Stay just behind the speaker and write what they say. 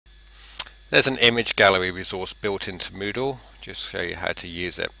There's an image gallery resource built into Moodle, just to show you how to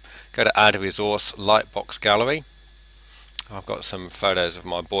use it. Go to Add Resource, Lightbox Gallery. I've got some photos of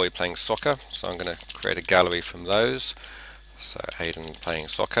my boy playing soccer, so I'm going to create a gallery from those. So Aiden playing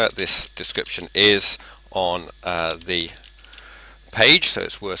soccer. This description is on the page, so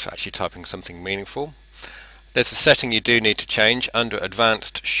it's worth actually typing something meaningful. There's a setting you do need to change. Under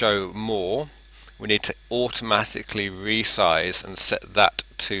Advanced Show More, we need to automatically resize and set that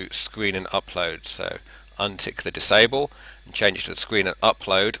to Screen and Upload. So untick the disable and change it to Screen and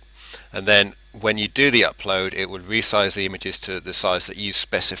Upload, and then when you do the upload it would resize the images to the size that you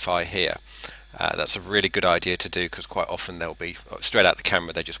specify here. That's a really good idea to do, because quite often they'll be straight out the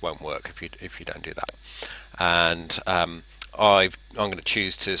camera, they just won't work if you don't do that. And I'm going to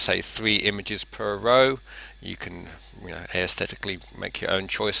choose to say 3 images per row. You can aesthetically make your own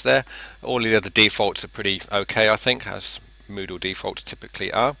choice there. All the other defaults are pretty okay, I think, as Moodle defaults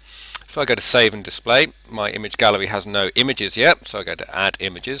typically are. If I go to Save and Display, my image gallery has no images yet, so I go to Add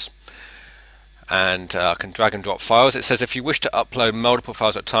Images, and I can drag and drop files. It says if you wish to upload multiple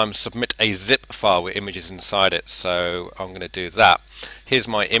files at a time, submit a zip file with images inside it, so I'm going to do that. Here's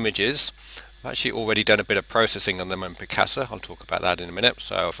my images. I've actually already done a bit of processing on them in Picasa. I'll talk about that in a minute.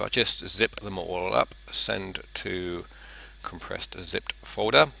 So if I just zip them all up, send to compressed zipped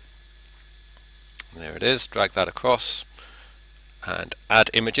folder, there it is, drag that across and add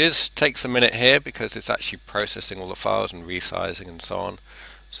images. Takes a minute here because it's actually processing all the files and resizing and so on.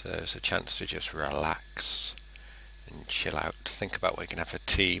 So there's a chance to just relax and chill out. Think about what you can have for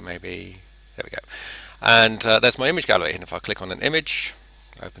tea maybe. There we go. And there's my image gallery, and if I click on an image,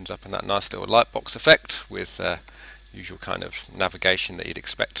 it opens up in that nice little lightbox effect with usual kind of navigation that you'd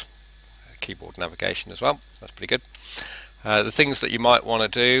expect, keyboard navigation as well. That's pretty good. The things that you might want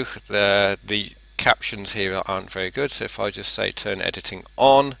to do, the captions here aren't very good, so if I just say turn editing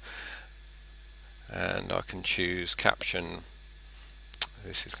on, and I can choose caption,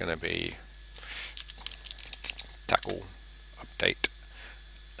 this is going to be tackle, update,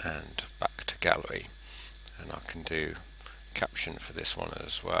 and back to gallery, and I can do caption for this one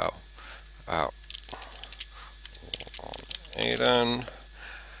as well. Out on Aiden.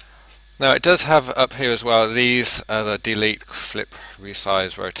 Now it does have up here as well these the delete, flip,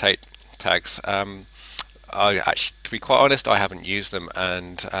 resize, rotate tags. I actually, to be quite honest, I haven't used them,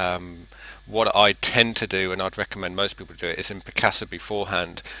 and what I tend to do, and I'd recommend most people do it, is in Picasa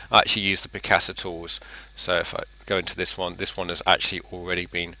beforehand I actually use the Picasa tools. So if I go into this one has actually already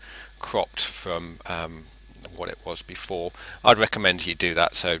been cropped from what it was before. I'd recommend you do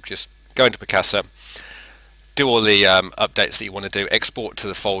that. So just go into Picasa, do all the updates that you want to do, export to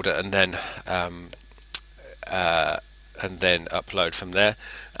the folder, and then upload from there.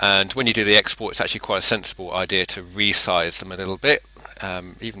 And when you do the export, it's actually quite a sensible idea to resize them a little bit.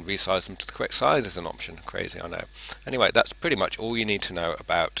 Even resize them to the correct size is an option. Crazy, I know. Anyway, that's pretty much all you need to know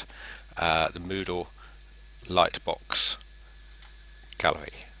about the Moodle Lightbox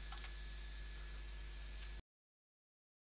gallery.